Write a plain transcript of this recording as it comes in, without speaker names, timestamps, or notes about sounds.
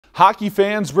Hockey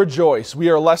fans rejoice. We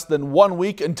are less than 1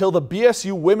 week until the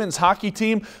BSU women's hockey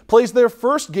team plays their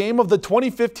first game of the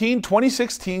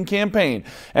 2015-2016 campaign.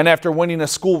 And after winning a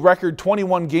school record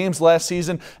 21 games last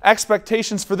season,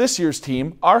 expectations for this year's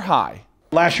team are high.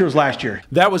 Last year was last year.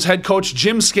 That was head coach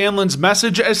Jim Scanlon's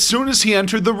message as soon as he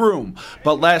entered the room.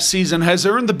 But last season has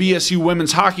earned the BSU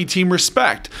women's hockey team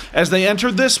respect as they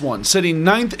entered this one, sitting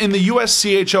 9th in the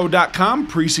USCHO.com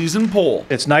preseason poll.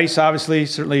 It's nice, obviously.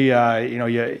 Certainly,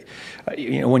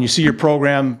 when you see your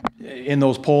program in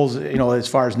those polls, as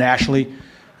far as nationally,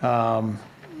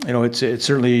 it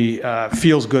certainly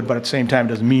feels good, but at the same time, it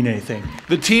doesn't mean anything.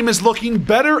 The team is looking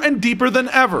better and deeper than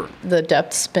ever. The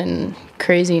depth's been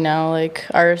crazy now. Like,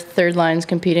 our third line's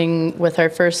competing with our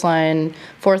first line,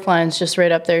 fourth line's just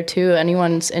right up there too.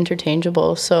 Anyone's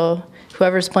interchangeable, so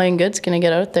whoever's playing good's going to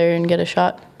get out there and get a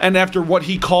shot. And after what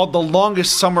he called the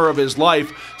longest summer of his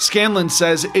life, Scanlon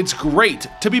says it's great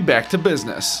to be back to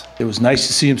business. It was nice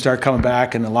to see them start coming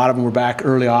back, and a lot of them were back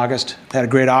early August. Had a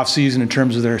great off season in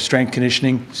terms of their strength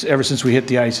conditioning. Ever since we hit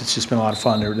the ice, it's just been a lot of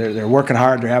fun. They're working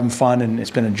hard, they're having fun, and it's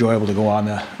been enjoyable to go on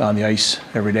the ice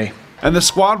every day. And the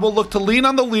squad will look to lean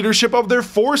on the leadership of their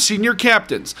 4 senior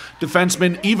captains,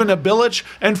 defensemen Ivana Bilic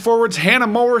and forwards Hannah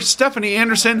Mower, Stephanie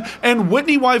Anderson, and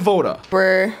Whitney Wajvoda.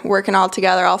 We're working all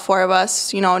together, all 4 of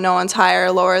us. No one's higher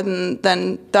or lower than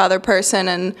the other person,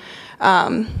 and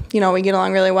we get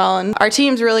along really well. And our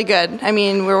team's really good. I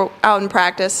mean, we're out in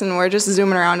practice and we're just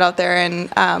zooming around out there, and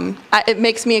it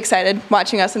makes me excited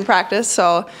watching us in practice.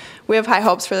 So we have high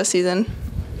hopes for the season.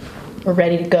 We're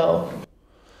ready to go.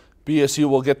 BSU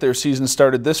will get their season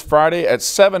started this Friday at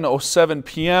 7:07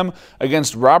 p.m.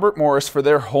 against Robert Morris for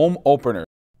their home opener.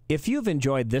 If you've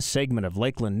enjoyed this segment of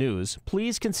Lakeland News,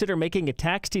 please consider making a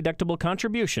tax-deductible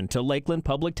contribution to Lakeland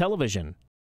Public Television.